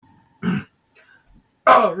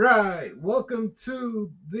All right, welcome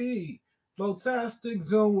to the Flotastic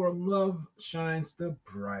Zone where love shines the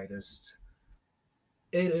brightest.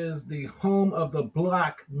 It is the home of the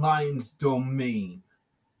Black Lions domain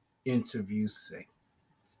interview segment.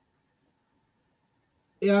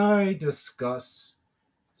 I discuss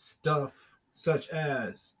stuff such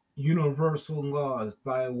as universal laws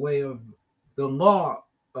by way of the law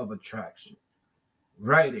of attraction,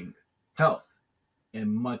 writing, health,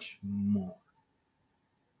 and much more.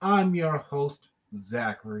 I'm your host,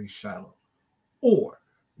 Zachary Shiloh, or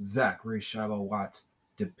Zachary Shiloh Watts,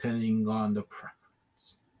 depending on the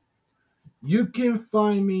preference. You can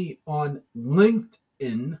find me on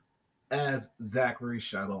LinkedIn as Zachary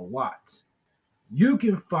Shiloh Watts. You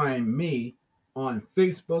can find me on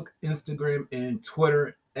Facebook, Instagram, and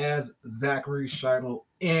Twitter as Zachary Shiloh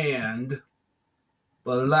and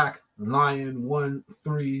Black Lion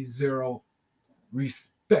 130,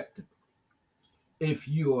 respectively. If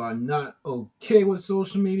you are not okay with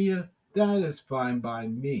social media, that is fine by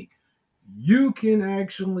me. You can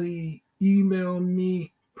actually email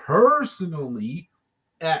me personally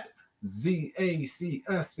at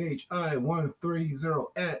zacshi130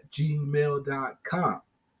 at gmail.com.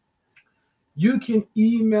 You can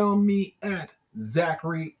email me at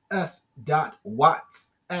zacharys.watts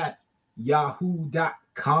at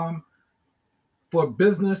yahoo.com for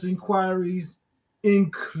business inquiries,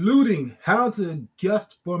 including how to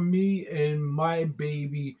guest for me and my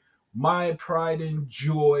baby, my pride and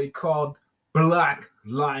joy, called Black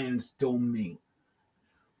Lions Domain.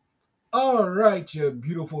 All right, you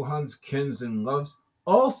beautiful hunskins and loves.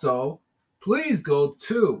 Also, please go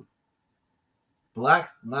to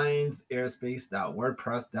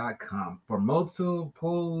blacklionsairSpace.wordpress.com for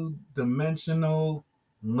multiple dimensional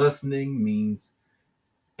listening means.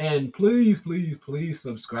 And please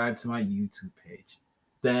subscribe to my YouTube page.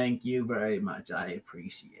 Thank you very much. I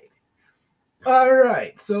appreciate it. All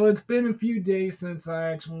right, so it's been a few days since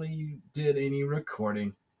I actually did any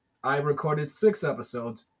recording. I recorded 6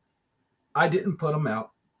 episodes. I didn't put them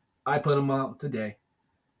out. I put them out today.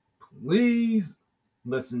 Please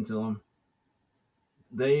listen to them.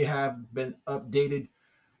 They have been updated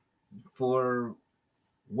for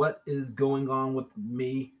what is going on with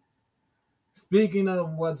me. Speaking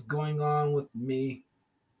of what's going on with me,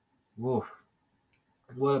 woof,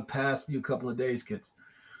 what a past few couple of days, kids.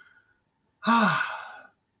 All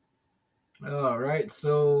right,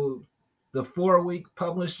 so the 4 week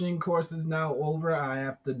publishing course is now over. I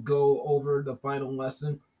have to go over the final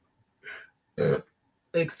lesson.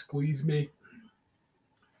 Excuse me.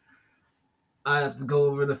 I have to go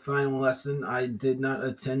over the final lesson. I did not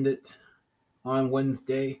attend it on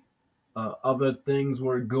Wednesday. Other things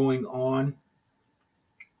were going on.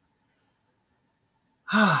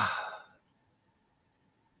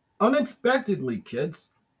 Unexpectedly, kids,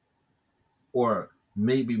 or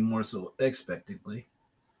maybe more so expectedly,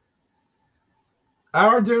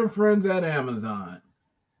 our dear friends at Amazon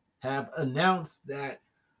have announced that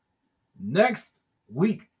next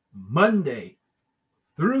week, Monday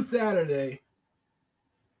through Saturday,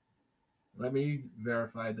 let me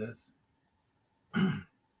verify this.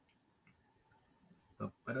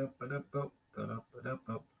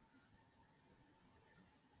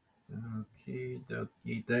 Okay,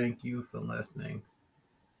 dokie, thank you for listening.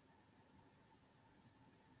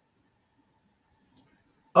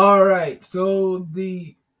 All right, so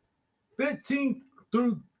the 15th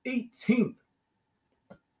through 18th,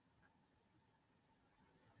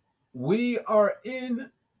 we are in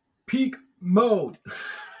peak mode.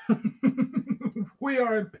 We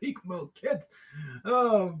are in peak mode, kids.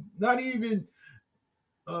 Not even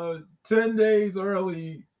 10 days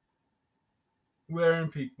early, we're in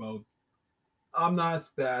peak mode. I'm not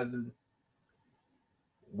spazzing.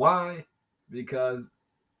 Why? Because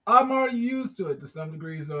I'm already used to it to some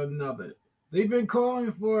degrees or another. They've been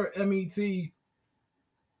calling for MET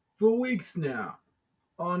for weeks now,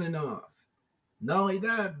 on and off. Not only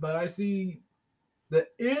that, but I see the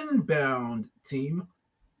inbound team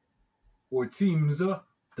or teams,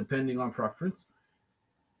 depending on preference,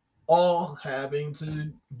 all having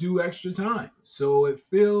to do extra time. So it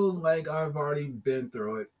feels like I've already been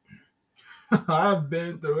through it. I've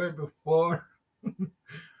been through it before.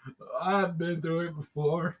 I've been through it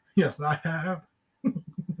before. Yes, I have.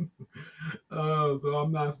 So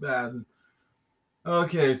I'm not spazzing.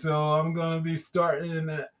 Okay, so I'm gonna be starting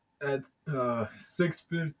at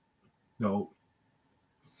 6:50, no,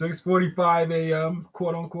 6:45 a.m.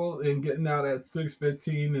 quote unquote, and getting out at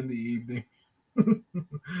 6:15 in the evening.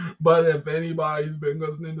 But if anybody's been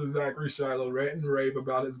listening to Zachary Shiloh rant and rave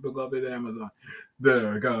about his beloved Amazon,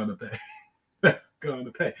 they're gonna pay.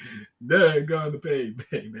 gonna pay. They're gonna pay,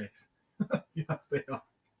 babies. Yes, they are.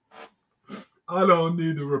 I don't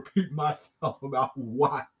need to repeat myself about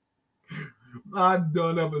why I've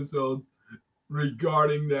done episodes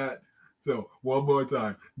regarding that. So one more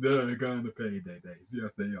time, they're gonna pay, babies.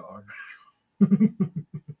 Yes, they are.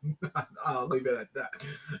 I'll leave it at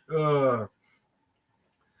that.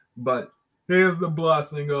 But here's the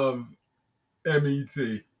blessing of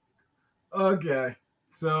MET. Okay,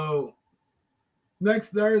 so next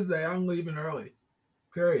Thursday I'm leaving early.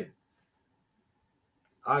 Period.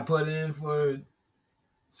 I put in for a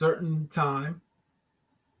certain time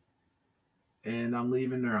and I'm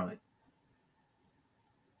leaving early.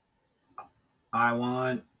 I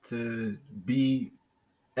want to be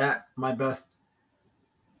at my best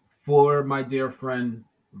for my dear friend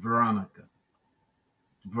Veronica.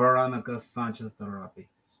 Veronica Sanchez Therapy.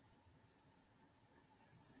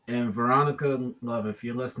 And Veronica, love, if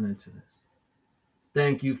you're listening to this,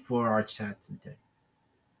 thank you for our chat today.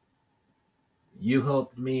 You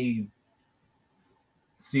helped me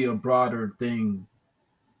see a broader thing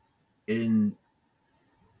in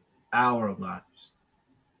our lives,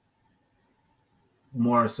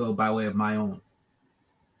 more so by way of my own.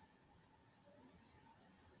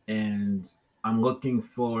 And I'm looking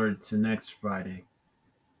forward to next Friday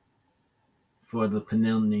for the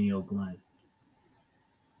pineal gland.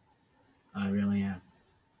 I really am.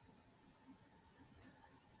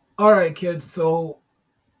 All right, kids. So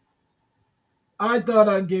I thought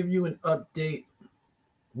I'd give you an update.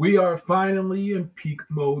 We are finally in peak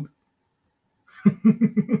mode.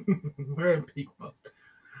 We're in peak mode.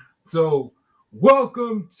 So,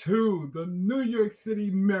 welcome to the New York City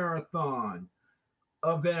Marathon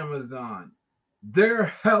of Amazon. They're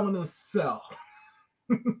hell in a cell.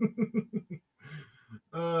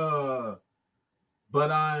 uh,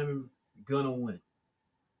 but I'm gonna win.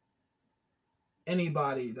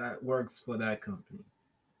 Anybody that works for that company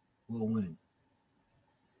will win,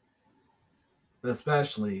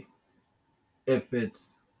 especially if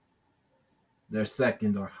it's their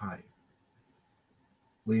second or higher.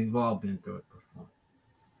 We've all been through it before.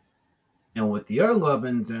 And with your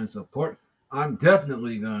lovings and support, I'm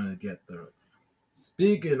definitely gonna get through it.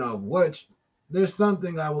 Speaking of which, there's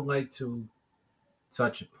something I would like to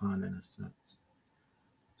touch upon in a sense.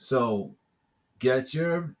 So get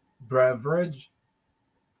your beverage,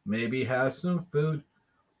 maybe have some food,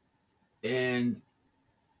 and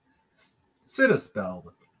sit a spell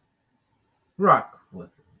with me. Rock with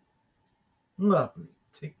me. Love me.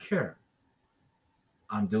 Take care.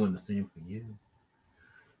 I'm doing the same for you.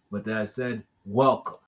 With that said, welcome.